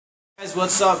Guys,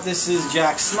 what's up? This is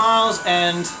Jack Smiles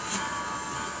and...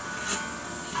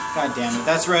 God damn it,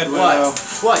 that's Red Widow.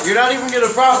 What? You're not even gonna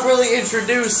properly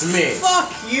introduce me.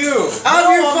 Fuck you! I'm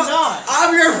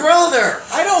I'm your brother!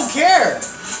 I don't care!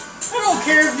 I don't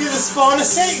care if you're the spawn of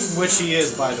Satan, which he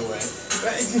is, by the way.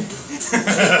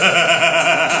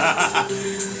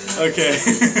 Okay.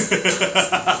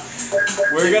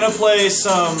 We're gonna play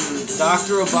some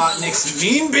Dr. Robotnik's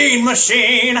Mean Bean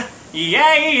Machine!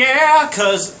 Yeah, yeah,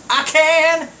 cause I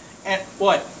can! And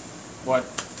what? What?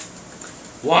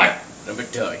 Let me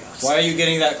tell you. Why are you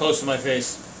getting that close to my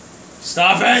face?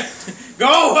 Stop it!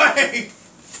 Go away!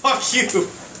 Fuck you!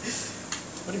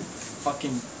 What a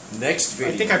fucking... Next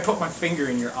video. I think I put my finger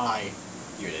in your eye.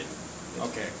 You did.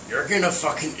 Okay. You're gonna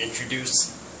fucking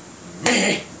introduce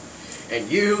me,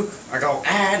 and you are gonna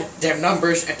add them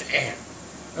numbers at the end.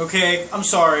 Okay, I'm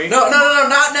sorry. No,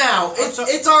 not now.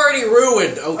 It's already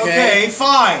ruined, okay? Okay,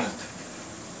 fine.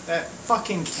 That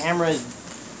fucking camera is...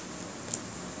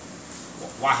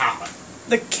 What happened?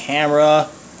 The camera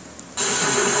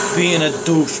being a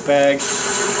douchebag.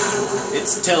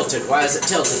 It's tilted. Why is it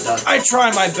tilted, Doug? I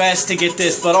try my best to get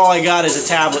this, but all I got is a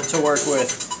tablet to work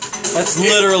with. That's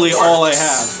literally all I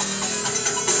have.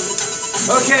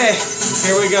 Okay,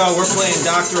 here we go. We're playing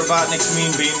Dr. Robotnik's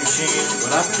Mean Bean Machine.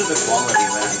 What happened to the quality,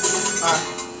 man?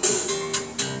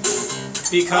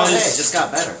 Because... Oh, hey, it just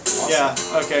got better. Awesome. Yeah,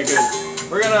 okay, good.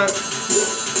 We're gonna...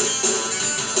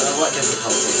 What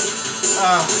difficulty?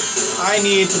 I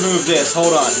need to move this.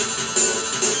 Hold on.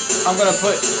 I'm gonna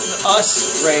put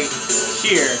us right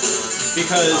here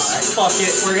because fuck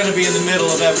it, we're gonna be in the middle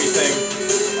of everything.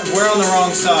 We're on the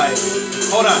wrong side.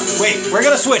 Hold on, wait. We're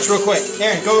gonna switch real quick.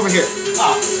 Aaron, go over here.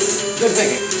 Good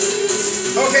thinking.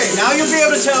 Okay, now you'll be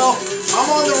able to tell. I'm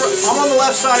on the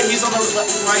left side. He's on the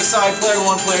right side. Player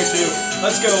 1, player 2.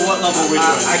 Let's go. What level we're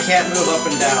doing? I can't move up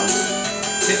and down.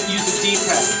 Use the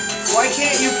D-pad. Why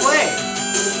can't you play?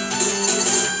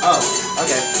 Oh,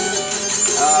 okay.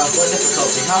 What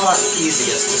difficulty? How about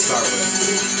easiest to start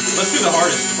with? Let's do the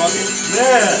hardest. Fuck it.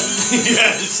 Yeah.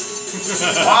 Yes.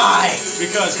 Why?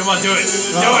 Because, come on, do it.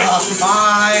 Do it.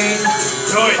 Fine.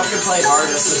 Do it. Fucking play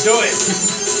hardest. Do it.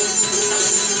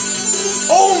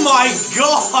 Oh my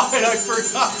god, I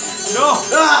forgot. No.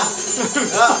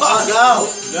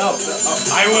 No.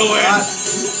 I will win.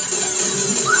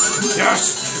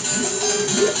 Yes.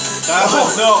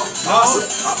 No.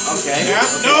 Okay. Yeah.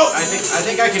 Okay. No. I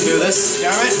think I can do this.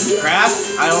 Damn it. Crap.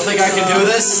 I don't think I can do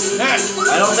this.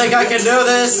 I don't think I can do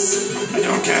this. I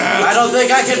don't care. I don't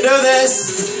think I can do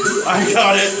this. I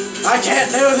got it. I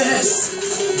can't do this.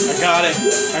 I got it.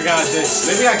 I got this.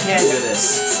 Maybe I can do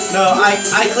this. No,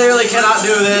 I clearly cannot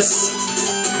do this.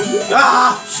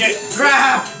 Ah! Shit.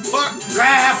 Grab! Fuck.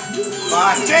 Grab!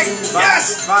 Fuck. Tick. Fuck.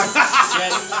 Yes. Fuck.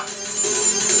 Shit.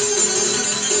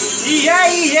 Yeah.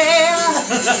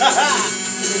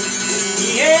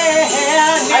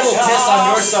 Yeah. I will piss on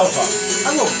your sofa.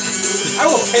 I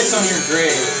will piss on your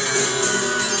grave.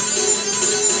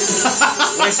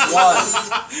 Which one?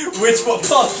 Which one?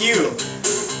 Fuck you.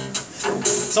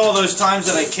 It's all those times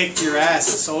that I kicked your ass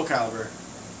at Soul Calibur.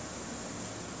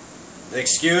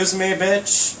 Excuse me,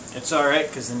 bitch? It's alright,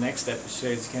 because the next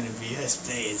episode is going to be us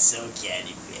playing Soul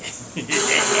Calibur.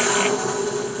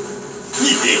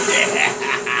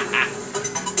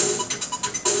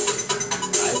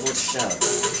 I will shove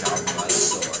John my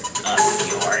sword up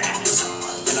your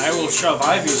asshole. And I will shove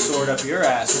Ivy's sword up your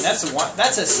ass. And that's a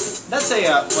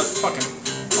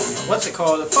what's it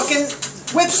called? A fucking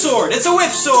whip sword. It's a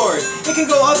whip sword. It can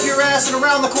go up your ass and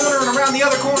around the corner and around the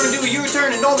other corner and do a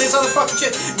U-turn and all this other fucking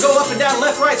shit. Go up and down,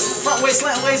 left, right, front way,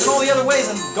 slant ways, and all the other ways,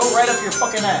 and go right up your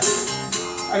fucking ass.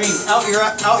 I mean, out your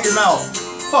mouth.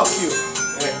 Fuck you.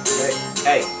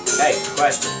 Hey,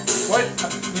 question. What?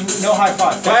 No high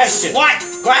five. Question. What?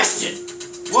 Question.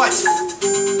 What?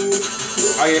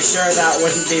 Are you sure that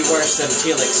wouldn't be worse than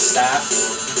Felix's staff?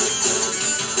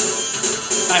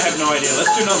 I have no idea.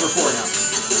 Let's do number 4 now.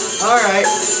 Alright.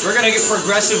 We're gonna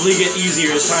progressively get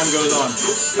easier as time goes on.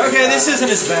 Okay, this isn't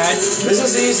as bad. This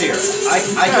is easier.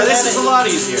 This is a lot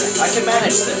easier. I can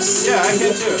manage this. Yeah, I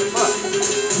can too. Fuck.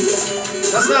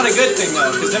 That's not a good thing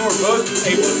though, because then we're both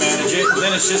able to manage it, and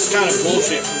then it's just kind of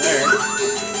bullshit from there.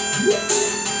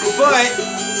 But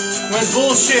when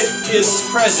bullshit is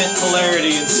present,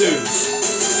 hilarity ensues.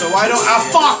 So why don't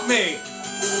fuck me?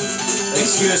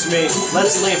 Excuse me.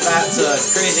 Let's leave that to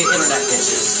crazy internet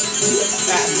bitches.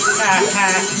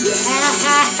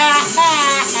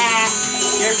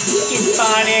 You're fucking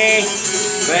funny.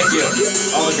 Thank you.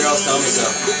 All the girls tell me so.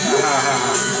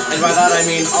 And by that I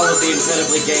mean all of the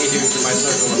incredibly gay dudes in my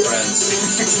circle of friends.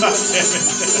 God damn it.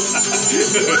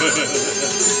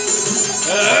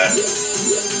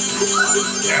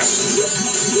 Yes.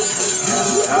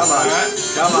 Come on.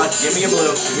 Come on. Give me a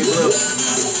blue. Give me blue.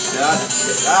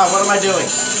 What am I doing?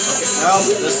 Okay. No.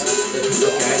 This.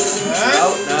 Okay.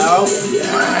 No.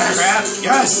 Crap.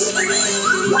 Yes.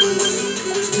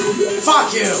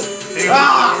 Fuck you.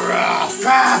 Crap.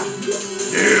 Crap.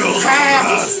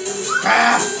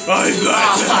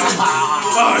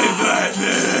 I'm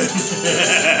Batman.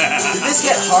 Did this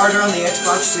get harder on the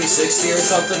Xbox 360 or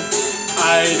something?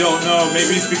 I don't know.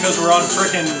 Maybe it's because we're on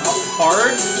frickin'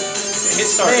 hard. Hit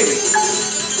start. Maybe.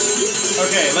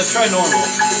 Okay, let's try normal.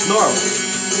 Normal.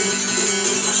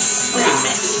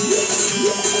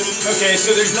 Okay,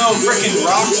 so there's no frickin'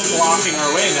 rocks blocking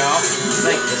our way now.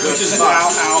 Which is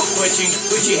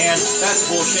twitchy hand. That's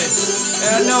bullshit.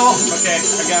 No. Okay,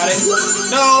 I got it.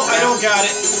 No, I don't got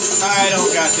it. I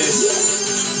don't got this.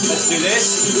 Let's do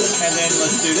this, and then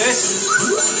let's do this.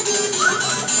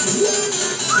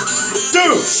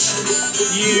 Douche!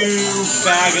 You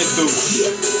bag of douche.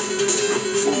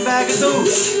 Bag of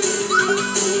douche.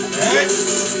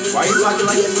 Why are you talking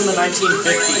like you're from the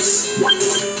 1950s?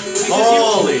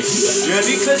 Holy shit.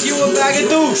 Because you a bag of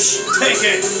douche. Take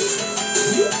it.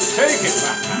 Take it,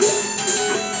 Batman.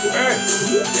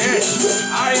 Yes,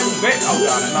 I am big. Oh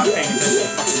god, I'm not paying attention to the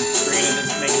fucking screen and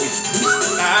it's making me.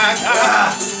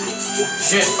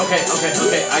 Shit. Okay.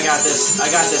 I got this. You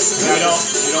don't got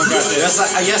this.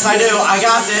 Yes, I do. I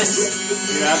got this.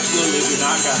 You absolutely do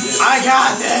not got this. I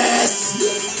got this.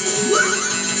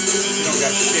 You don't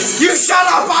got shit. You shut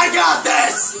up. I got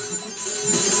this.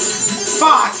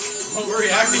 Fuck.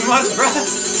 Overreacting much, bruh?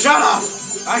 Shut up.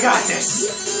 I got this.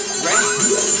 Bruh?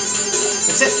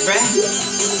 That's it, bruh.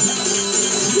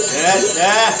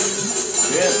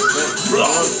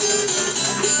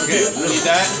 Okay, I need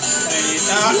that.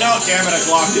 No, damn it, I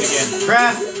blocked it again.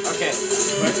 Crap. Okay.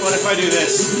 What if I do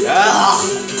this? Crap.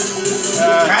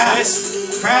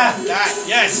 This? Crap. That.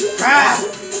 Yes. Crap.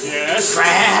 Yes.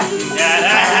 Crap.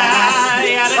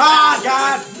 Oh,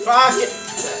 God. Fuck it.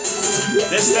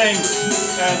 This thing.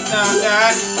 Okay.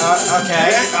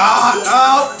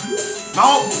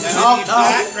 No. Then I need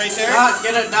that right there.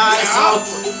 Get it nice.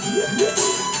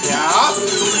 Yeah.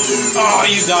 Oh,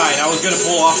 you died. I was gonna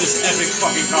pull off this epic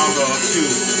fucking combo of two.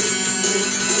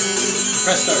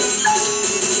 Press start.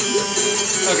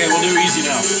 Okay, we'll do easy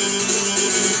now.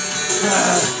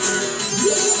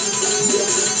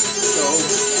 So,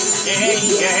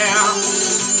 yeah.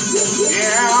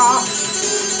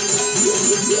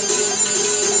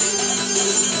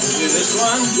 Do this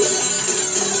one.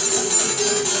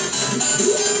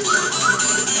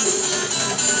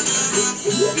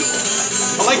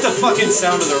 I like the fucking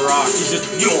sound of the rock. He's just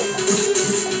yo.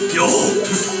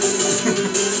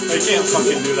 I can't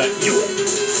fucking do that. Yo.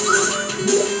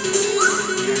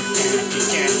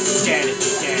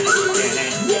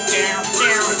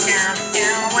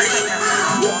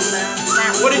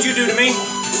 What did you do to me?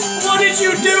 What did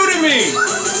you do to me?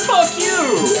 Fuck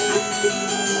you.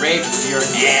 Rape your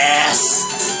ass.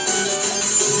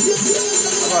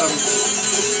 How about him?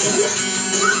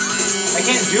 I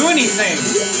can't do anything. I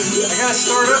gotta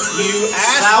start up, you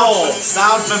asshole.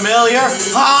 Sound familiar?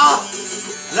 Huh?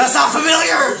 Does that sound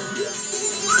familiar?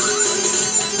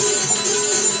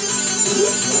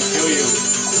 I'll kill you.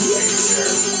 Are you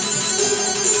sure?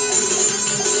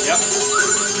 Yep.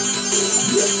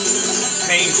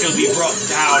 Pain shall be brought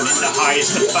down in the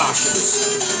highest of fashions.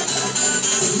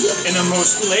 In the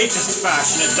most latest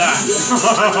fashion at that.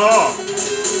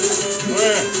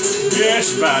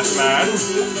 Yes, Batman.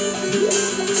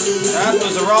 That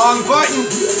was the wrong button.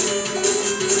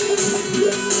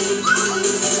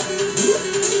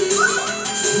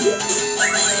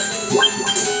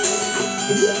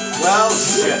 Well,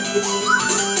 shit.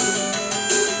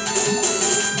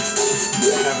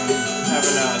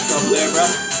 Having trouble there, bro?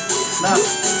 No.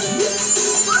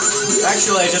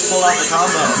 Actually, I just pulled out the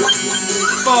combo.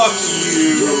 Fuck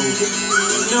you.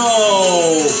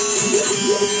 No.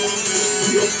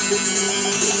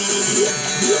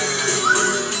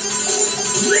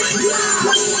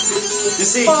 You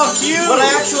see, fuck you. When I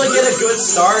actually get a good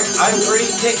start, I'm pretty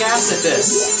kick-ass at this.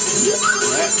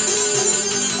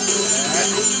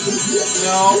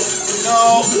 No.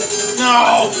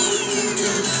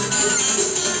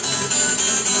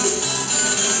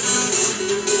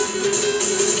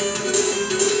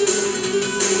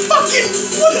 Fucking,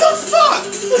 what the fuck?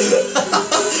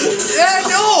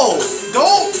 No!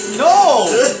 Don't, no!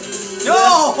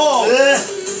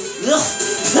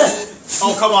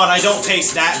 Oh, come on, I don't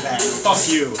taste that bad. Fuck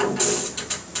you.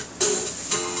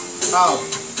 Oh,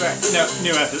 no,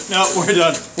 new effort. No, we're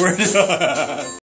done.